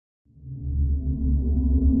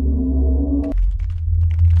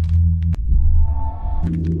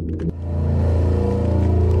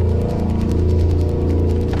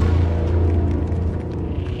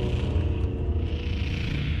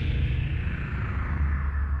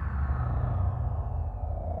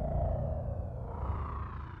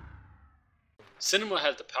Cinema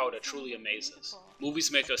has the power to truly amaze us.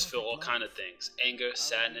 Movies make us feel all kinds of things: anger,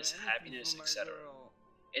 sadness, happiness, etc.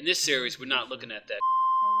 In this series, we're not looking at that.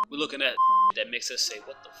 We're looking at that makes us say,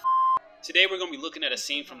 what the f***? Today we're going to be looking at a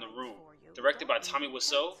scene from The Room, directed by Tommy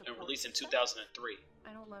Wiseau and released in 2003.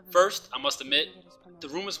 First, I must admit, The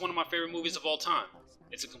Room is one of my favorite movies of all time.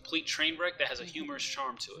 It's a complete train wreck that has a humorous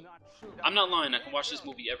charm to it. I'm not lying, I can watch this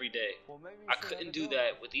movie every day. I couldn't do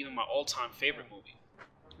that with even my all-time favorite movie.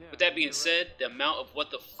 With that being said, the amount of what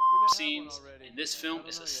the f*** scenes in this film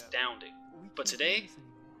is astounding. But today,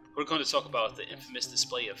 we're going to talk about the infamous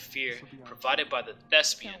display of fear provided by the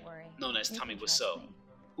thespian known as Tommy Wiseau,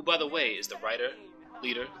 who, by the way, is the writer,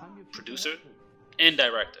 leader, producer, and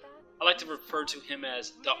director. I like to refer to him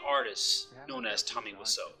as the artist known as Tommy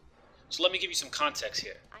Wiseau. So let me give you some context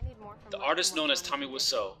here. The artist known as Tommy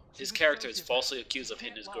Wiseau, his character is falsely accused of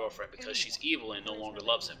hitting his girlfriend because she's evil and no longer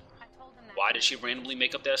loves him. Why did she randomly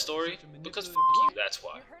make up that story? Because f*** you, that's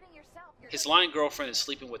why. His lying girlfriend is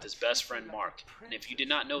sleeping with his best friend Mark, and if you did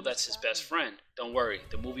not know that's his best friend, don't worry,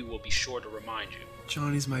 the movie will be sure to remind you.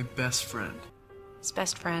 Johnny's my best friend. His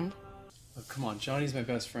best friend? Oh, come on, Johnny's my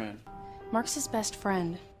best friend. Mark's his best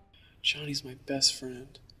friend. Johnny's my best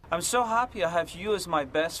friend. I'm so happy I have you as my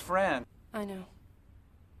best friend. I know.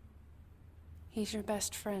 He's your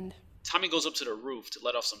best friend. Tommy goes up to the roof to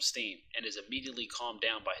let off some steam and is immediately calmed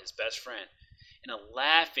down by his best friend in a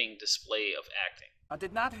laughing display of acting. I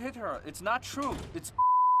did not hit her. It's not true. It's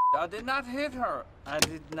I did not hit her. I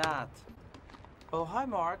did not. Oh, hi,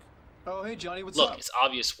 Mark. Oh, hey, Johnny, what's up? Look, it's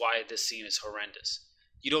obvious why this scene is horrendous.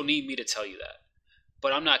 You don't need me to tell you that.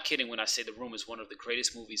 But I'm not kidding when I say The Room is one of the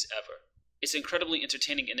greatest movies ever. It's incredibly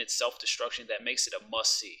entertaining in its self-destruction that makes it a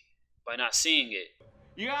must-see. By not seeing it,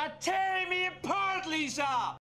 You are tearing me apart, Lisa!